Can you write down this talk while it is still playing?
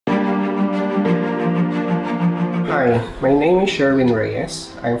Hi, my name is Sherwin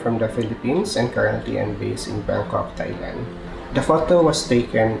Reyes. I'm from the Philippines and currently I'm based in Bangkok, Thailand. The photo was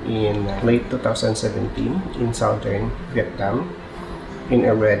taken in late 2017 in southern Vietnam in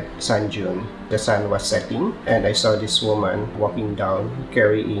a red sun dune. The sun was setting and I saw this woman walking down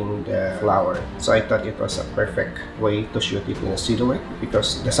carrying the flower. So I thought it was a perfect way to shoot it in a silhouette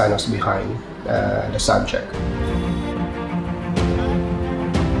because the sun was behind the subject.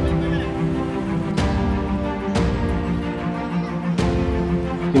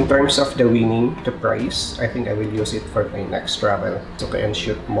 In terms of the winning the prize, I think I will use it for my next travel so I can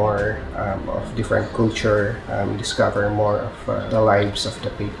shoot more of different culture, discover more of the lives of the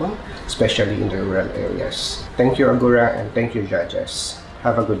people, especially in the rural areas. Thank you, Agora, and thank you, judges.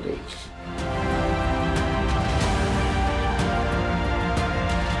 Have a good day.